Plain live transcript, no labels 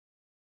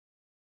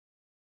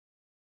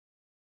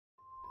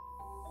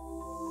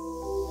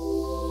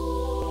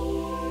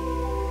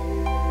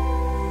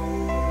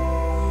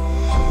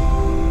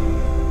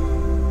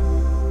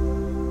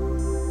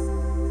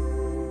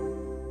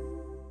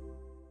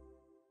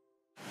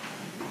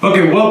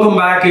Okay, welcome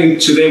back,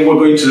 and today we're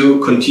going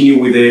to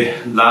continue with the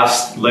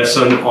last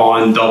lesson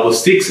on double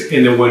sticks,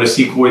 and then we're going to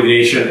see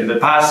coordination. In the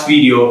past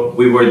video,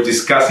 we were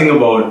discussing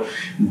about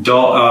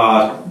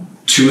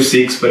 2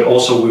 sticks, but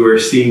also we were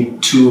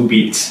seeing 2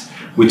 beats,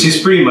 which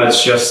is pretty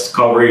much just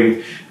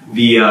covering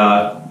the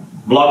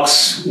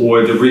blocks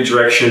or the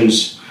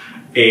redirections,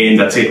 and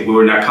that's it. We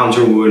were not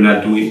countering, we were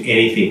not doing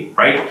anything,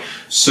 right?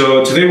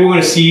 So today we're going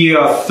to see a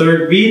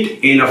 3rd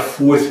beat and a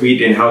 4th beat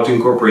and how to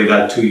incorporate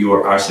that to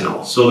your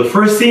arsenal. So the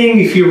first thing,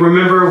 if you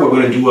remember, we're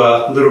going to do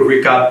a little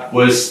recap,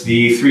 was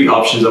the 3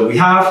 options that we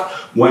have.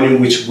 One in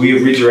which we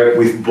redirect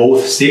with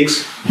both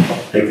sticks,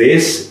 like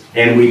this,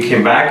 and we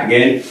came back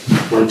again,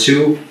 1,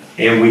 2,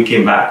 and we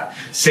came back.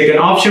 Second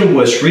option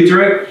was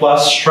redirect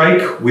plus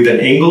strike with an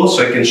angle,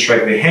 so I can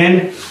strike the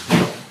hand,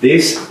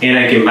 this, and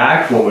I came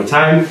back, one more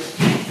time,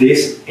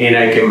 this, and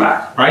I came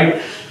back,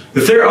 right? The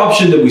third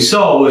option that we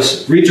saw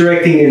was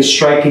redirecting and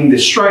striking the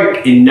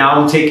strike, and now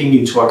I'm taking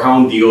into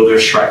account the other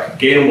strike.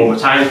 Again, one more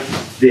time,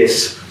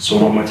 this.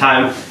 So one more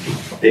time,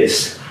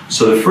 this.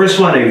 So the first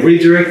one I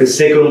redirect, the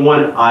second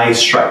one I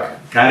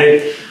strike. Got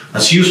it?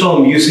 As usual,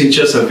 I'm using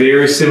just a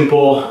very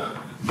simple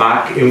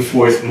back and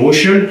forth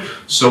motion,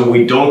 so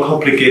we don't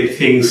complicate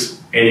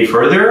things any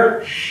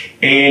further.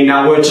 And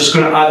now we're just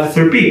gonna add the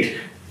 3rd beat.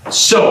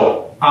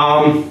 So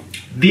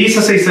these,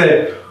 as I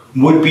said,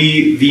 would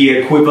be the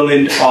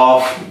equivalent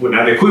of, well,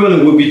 not the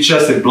equivalent, would be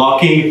just the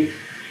blocking,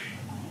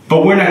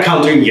 but we're not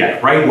countering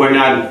yet, right? We're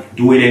not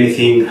doing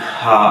anything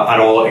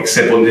at all,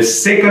 except on the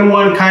second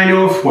one, kind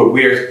of, where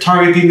we're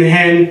targeting the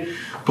hand,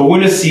 but we're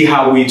gonna see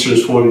how we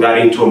transform that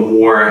into a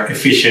more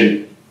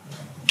efficient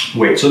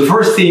way. So the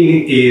first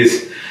thing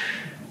is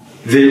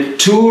the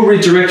 2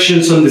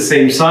 redirections on the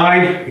same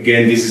side.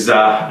 Again, this is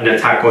an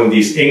attack on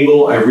this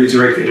angle. I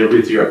redirect and I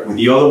redirect with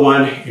the other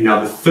one. And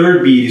now the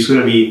 3rd beat is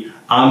gonna be,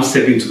 I'm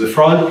stepping to the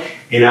front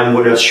and I'm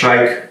gonna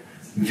strike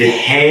the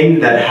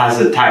hand that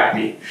has attacked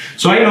me.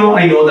 So I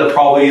know that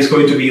probably is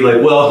going to be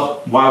like,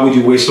 well, why would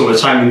you waste so much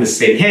time in the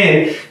same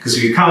hand? Because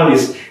if you count,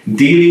 is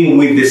dealing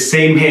with the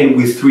same hand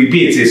with 3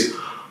 beats. Is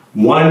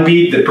 1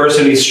 beat, the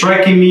person is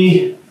striking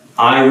me,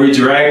 I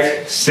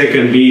redirect,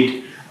 2nd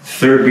beat,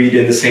 3rd beat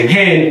in the same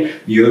hand,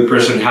 the other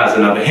person has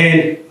another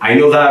hand. I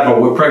know that, but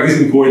we're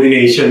practicing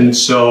coordination,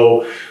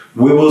 so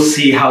we will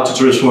see how to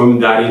transform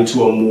that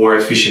into a more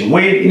efficient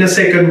way in a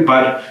second,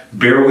 but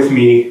bear with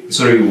me. It's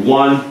gonna be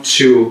 1,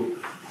 2,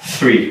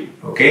 3,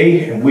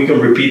 okay? And we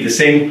can repeat the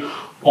same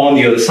on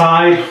the other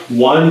side.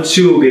 1,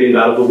 2, getting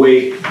out of the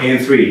way,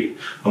 and 3.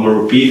 I'm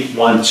gonna repeat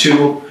 1,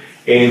 2,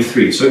 and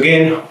 3. So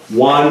again,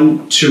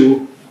 1,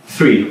 2,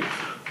 3.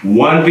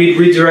 1 beat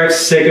redirects,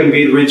 2nd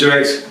beat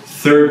redirects,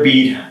 3rd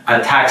beat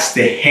attacks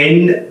the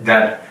hand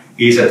that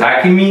is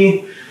attacking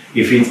me.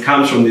 If it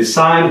comes from this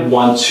side,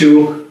 1,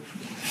 2,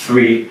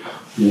 3,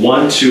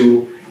 1,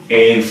 2,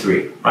 and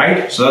 3,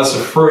 right? So that's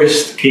the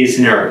first case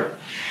scenario.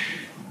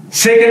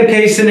 Second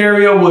case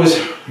scenario was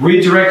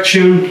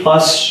redirection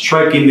plus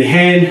striking the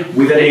hand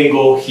with an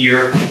angle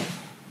here,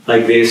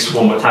 like this,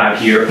 one more time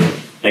here,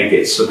 like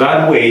this. So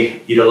that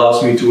way, it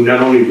allows me to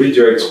not only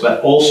redirect,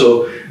 but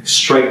also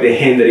strike the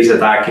hand that is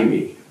attacking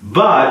me.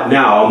 But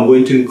now I'm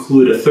going to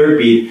include a 3rd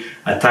beat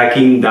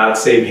attacking that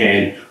same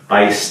hand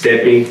by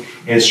stepping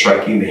and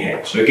striking the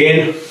hand. So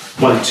again,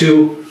 1,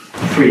 2,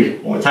 3.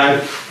 One more time.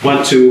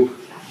 1, 2,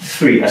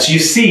 3. As you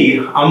see,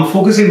 I'm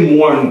focusing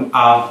more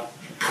on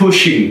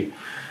pushing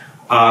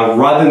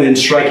rather than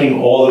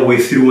striking all the way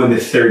through on the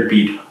 3rd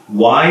beat.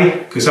 Why?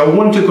 Because I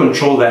want to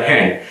control that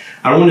hand.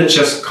 I don't want to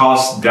just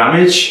cause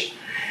damage.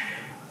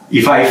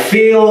 If I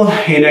fail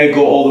and I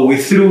go all the way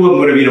through, I'm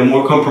going to be in a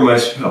more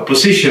compromised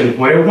position.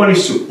 What I want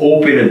is to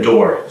open a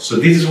door. So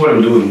this is what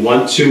I'm doing.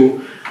 1,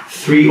 2,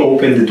 3,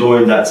 open the door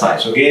on that side.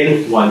 So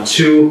again, 1,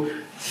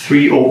 2,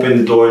 3, open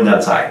the door on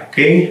that side,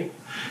 okay?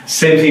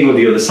 Same thing on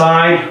the other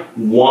side.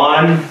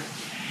 1,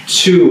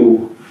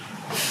 2,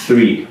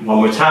 3. One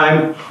more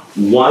time.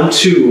 1,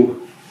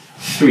 2,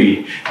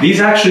 3.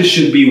 These actually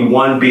should be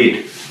 1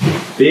 beat.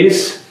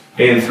 This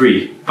and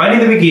 3. But in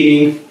the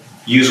beginning,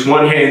 use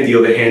one hand, the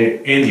other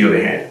hand, and the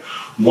other hand.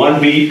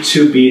 1 beat,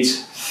 2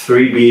 beats,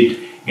 3 beat,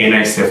 and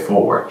I step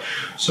forward.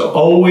 So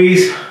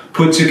always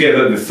put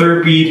together the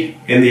 3rd beat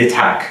and the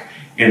attack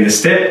and the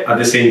step at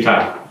the same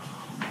time.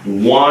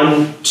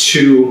 1,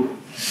 2,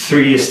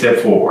 3, step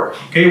forward.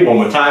 Okay, one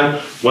more time.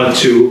 1,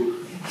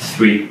 2,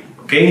 3.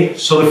 Okay,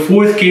 so the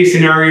 4th case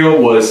scenario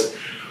was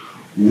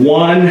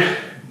 1,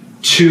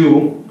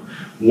 2,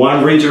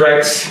 1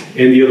 redirects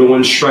and the other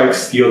one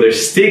strikes the other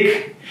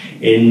stick.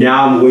 And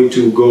now I'm going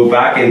to go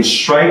back and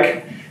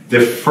strike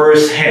the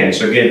first hand.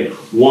 So again,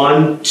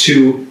 1,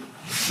 2,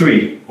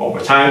 3. One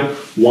more time.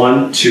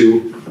 1,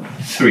 2,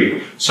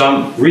 3. So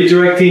I'm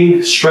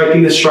redirecting,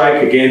 striking the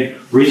strike, again,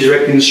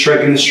 redirecting,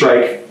 striking the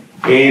strike,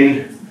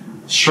 and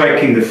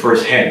striking the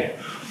first hand.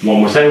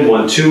 One more time.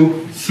 1,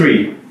 2,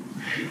 3.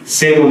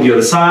 Same on the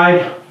other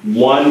side.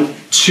 1,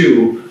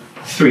 2,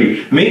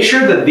 3. Make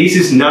sure that this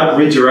is not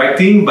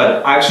redirecting,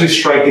 but actually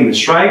striking the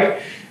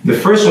strike. The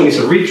first one is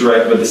a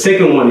redirect, but the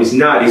second one is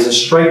not. It's a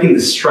striking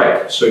the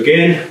strike. So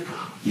again,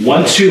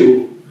 1,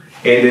 2,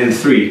 and then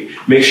 3.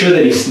 Make sure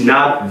that it's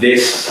not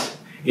this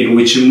in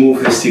which you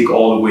move the stick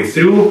all the way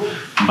through,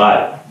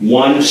 but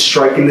 1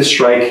 striking the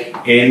strike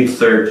and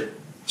 3rd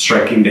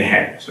striking the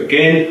hand. So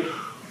again,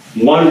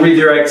 1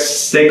 redirect,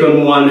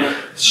 2nd one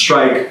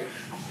strike,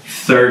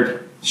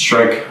 3rd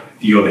strike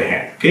the other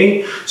hand,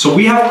 okay? So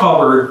we have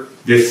covered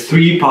the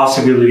 3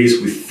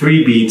 possibilities with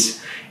 3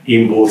 beats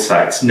in both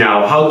sides.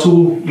 Now, how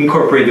to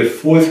incorporate the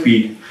 4th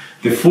beat?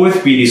 The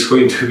 4th beat is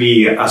going to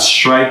be a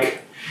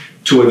strike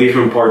to a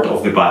different part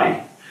of the body.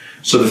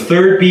 So the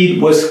 3rd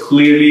beat was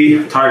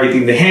clearly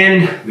targeting the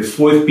hand. The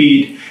 4th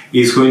beat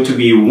is going to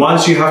be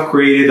once you have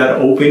created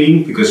that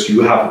opening, because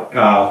you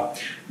have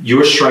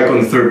your strike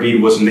on the 3rd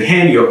beat was in the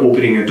hand, you're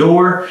opening a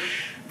door.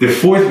 The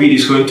 4th beat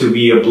is going to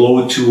be a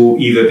blow to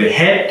either the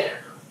head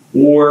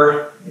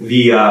or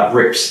the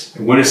ribs.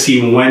 I want to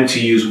see when to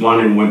use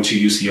one and when to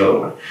use the other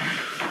one.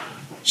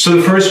 So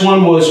the first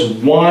one was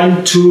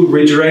 1, 2,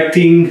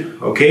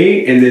 redirecting,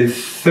 okay? And then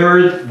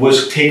 3rd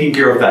was taking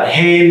care of that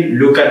hand.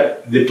 Look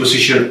at the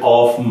position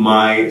of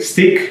my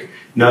stick.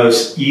 Now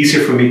it's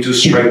easier for me to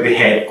strike the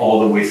head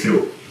all the way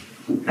through.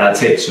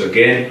 That's it. So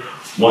again,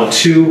 1,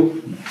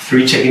 2,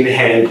 3, checking the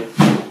hand,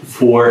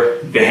 4,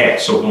 the head.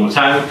 So one more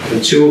time,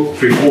 1, 2,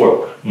 3, 4.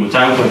 One more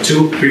time, 1,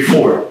 2, 3,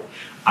 4.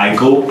 I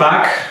go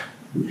back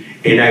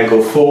and I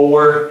go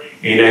forward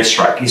and I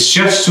strike. It's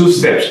just 2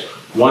 steps.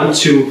 1,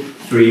 2,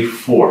 3,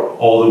 4,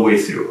 all the way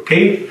through,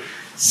 okay?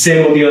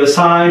 Same on the other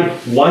side.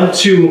 1,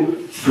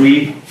 2,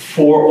 3,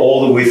 4,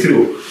 all the way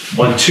through.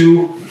 1,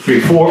 2, 3,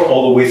 4,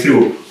 all the way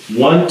through.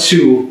 1,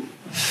 2,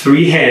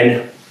 3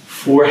 hand,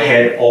 4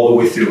 head, all the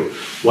way through.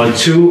 1,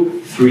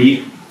 2,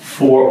 3,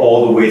 4,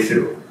 all the way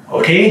through.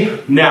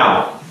 Okay?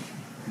 Now,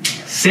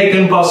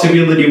 second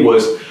possibility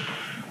was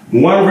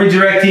 1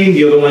 redirecting,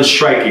 the other one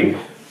striking.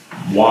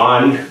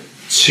 1,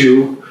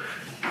 2,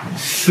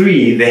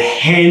 3, the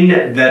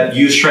hand that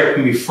you strike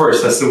me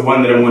first, that's the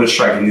one that I'm going to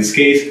strike. In this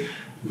case,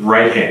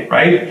 right hand,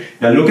 right?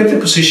 Now look at the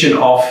position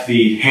of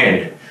the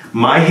hand.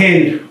 My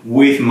hand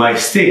with my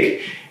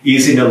stick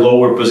is in a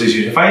lower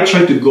position. If I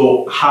try to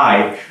go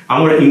high,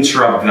 I'm going to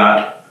interrupt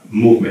that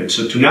movement.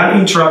 So to not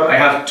interrupt, I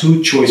have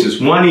 2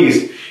 choices. One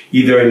is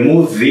either I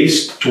move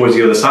this towards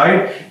the other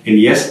side, and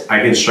yes,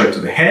 I can strike to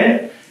the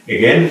head.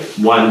 Again,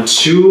 1,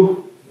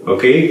 2,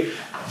 okay,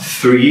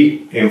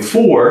 3, and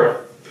 4.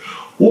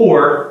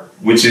 Or,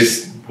 which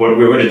is what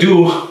we're going to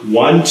do,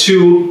 1,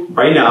 2,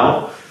 right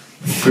now,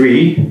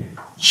 3,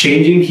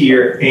 changing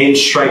here and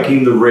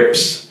striking the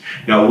ribs.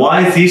 Now,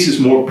 why this is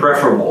more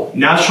preferable?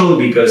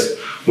 Naturally, because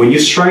when you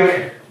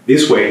strike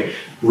this way,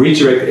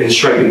 redirect and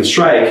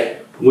strike,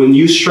 when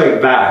you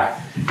strike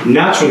back,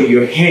 naturally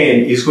your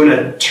hand is going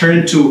to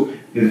turn to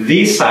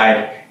this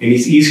side and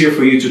it's easier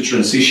for you to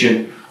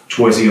transition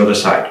towards the other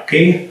side,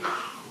 okay?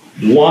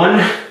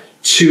 1,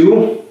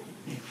 2,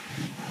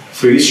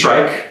 3,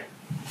 strike.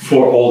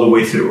 4 all the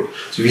way through.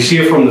 So if you see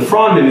it from the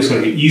front, then it's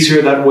going to be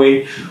easier that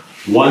way.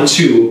 1,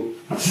 2,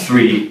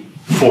 3,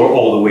 4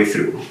 all the way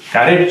through.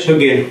 Got it? So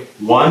again,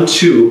 1,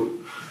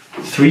 2,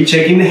 3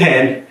 checking the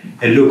hand,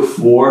 and look,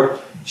 4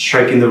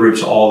 striking the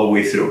ribs all the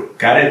way through.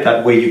 Got it?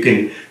 That way you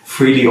can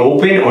freely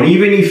open, or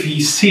even if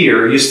he's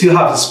here, you still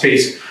have the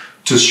space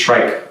to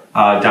strike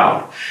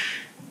down.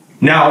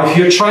 Now, if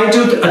you're trying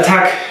to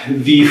attack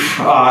the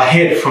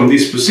head from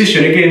this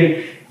position,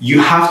 again,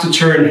 you have to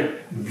turn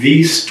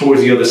these towards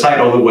the other side,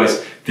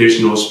 otherwise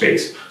there's no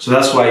space. So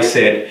that's why I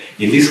said,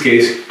 in this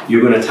case,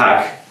 you're going to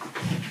attack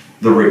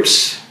the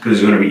ribs because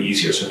it's going to be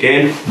easier. So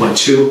again, 1,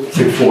 2,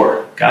 3,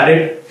 4. Got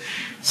it?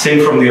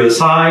 Same from the other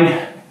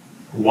side.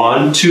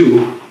 1,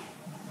 2,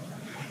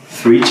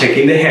 3,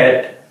 checking the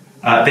head,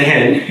 the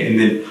hand, and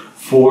then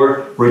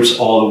 4 ribs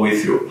all the way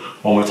through.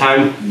 One more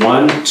time.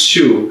 1,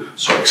 2.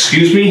 So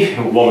excuse me.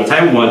 One more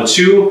time. 1,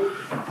 2.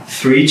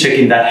 3,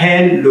 checking that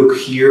hand, look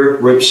here,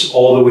 ribs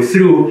all the way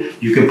through.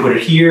 You can put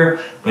it here,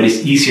 but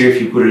it's easier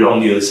if you put it on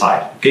the other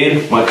side.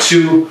 Again, 1,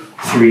 2,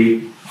 3,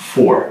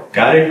 4.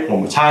 Got it? One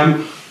more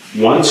time.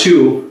 1,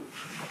 2,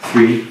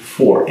 3,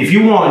 4. If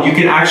you want, you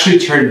can actually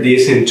turn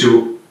this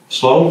into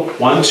slow.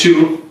 1,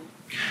 2.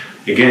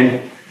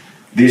 Again,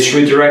 this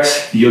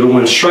redirects, the other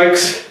one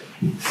strikes.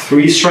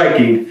 3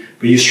 striking,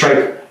 but you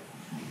strike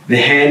the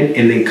hand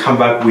and then come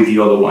back with the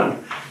other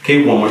one.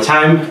 Okay, one more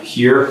time.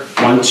 Here,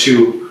 1,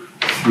 2,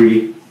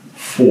 3,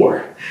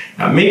 4.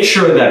 Now make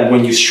sure that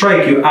when you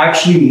strike, you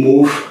actually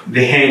move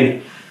the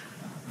hand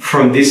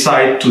from this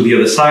side to the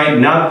other side,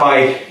 not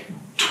by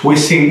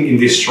twisting in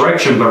this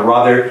direction, but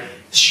rather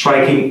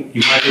striking.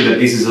 Imagine that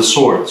this is a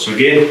sword. So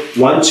again,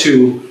 1,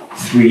 2,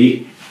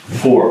 3,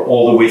 4,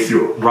 all the way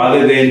through,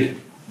 rather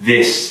than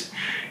this.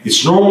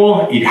 It's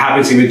normal. It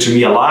happens even to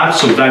me a lot.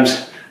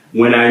 Sometimes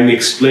when I'm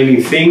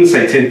explaining things,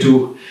 I tend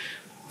to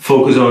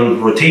focus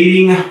on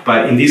rotating,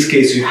 but in this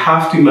case, you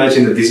have to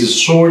imagine that this is a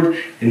sword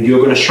and you're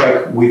going to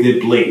strike with the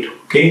blade,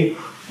 okay?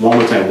 One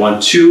more time,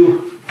 1,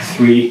 2,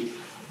 3,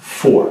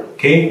 4,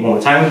 okay? One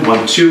more time,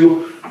 1,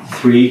 2,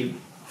 3,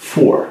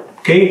 4,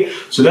 okay?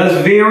 So that's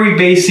very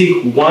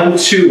basic, 1,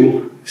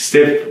 2,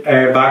 step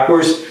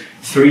backwards,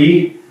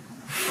 3,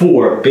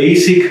 4,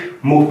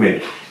 basic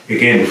movement.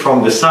 Again,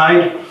 from the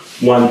side,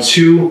 1,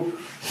 2,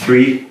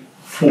 3,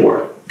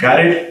 4.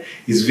 Got it?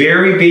 It's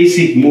very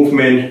basic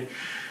movement.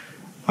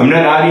 I'm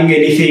not adding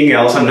anything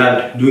else. I'm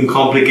not doing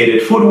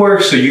complicated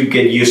footwork, so you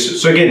get used to it.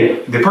 So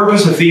again, the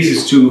purpose of this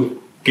is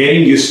to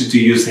getting used to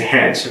use the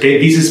hands. Okay,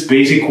 this is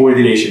basic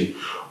coordination.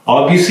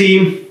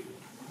 Obviously,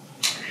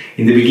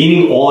 in the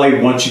beginning, all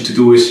I want you to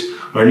do is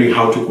learning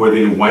how to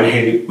coordinate one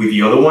hand with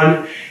the other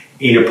one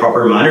in a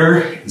proper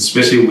manner,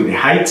 especially with the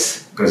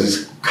heights, because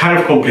it's kind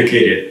of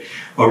complicated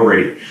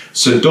already.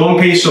 So don't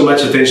pay so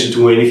much attention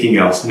to anything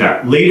else.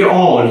 Now, later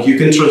on, you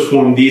can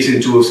transform this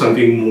into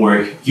something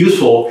more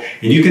useful,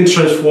 and you can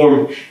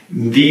transform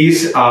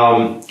these,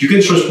 you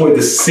can transport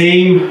the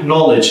same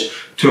knowledge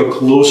to a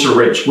closer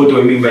range. What do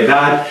I mean by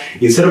that?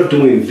 Instead of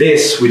doing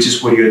this, which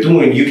is what you're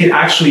doing, you can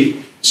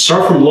actually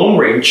start from long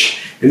range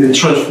and then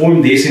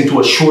transform this into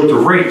a shorter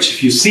range.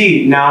 If you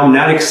see, now I'm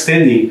not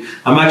extending,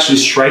 I'm actually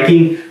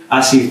striking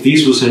as if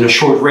this was in a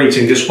short range.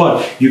 And guess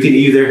what? You can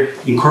either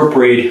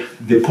incorporate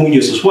the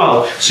puños as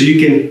well. So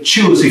you can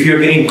choose if you're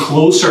getting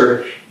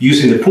closer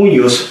using the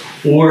puños,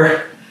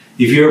 or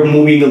if you're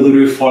moving a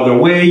little bit farther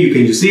away, you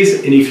can use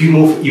this. And if you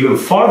move even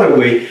farther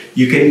away,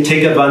 you can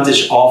take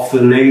advantage of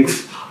the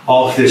length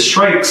of the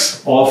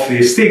strikes of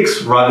the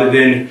sticks rather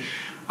than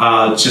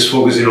just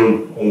focusing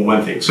on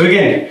one thing. So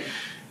again,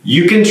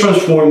 you can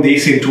transform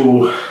this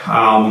into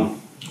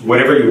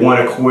whatever you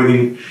want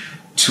according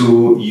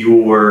to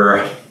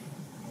your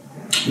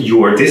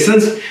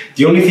distance.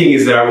 The only thing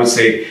is that I would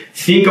say,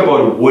 think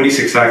about what is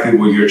exactly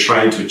what you're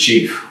trying to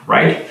achieve,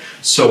 right?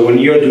 So when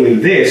you're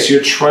doing this,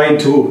 you're trying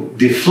to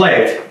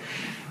deflect,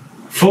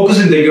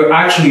 focusing that you're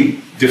actually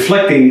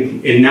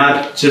deflecting and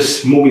not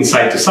just moving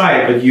side to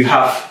side, but you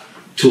have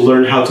to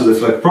learn how to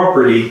deflect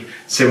properly.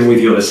 Same with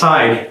the other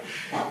side.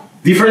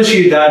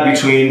 Differentiate that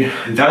between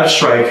that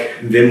strike,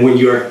 then when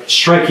you're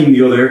striking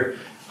the other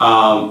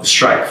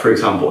strike, for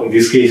example. In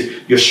this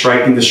case, you're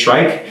striking the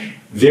strike,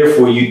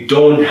 therefore you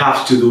don't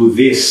have to do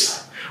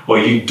this, or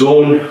you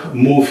don't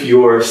move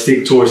your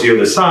stick towards the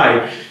other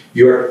side.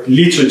 You're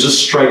literally just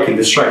striking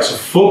the strike. So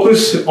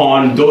focus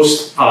on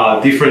those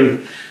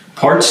different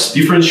parts,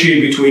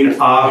 differentiate between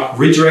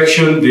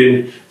redirection,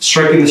 then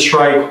striking the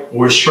strike,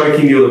 or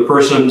striking the other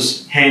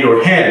person's hand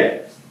or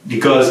head,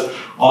 because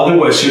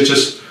otherwise you're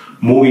just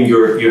moving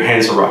your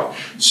hands around.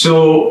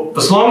 So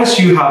as long as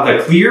you have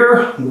that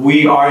clear,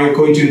 we are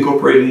going to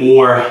incorporate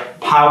more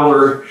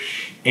power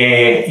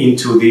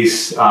into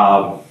these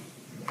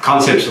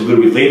concepts a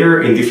little bit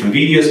later in different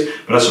videos,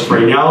 but as of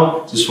right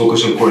now, just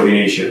focus on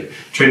coordination.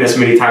 Train as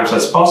many times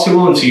as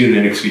possible and see you in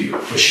the next video.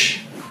 Push.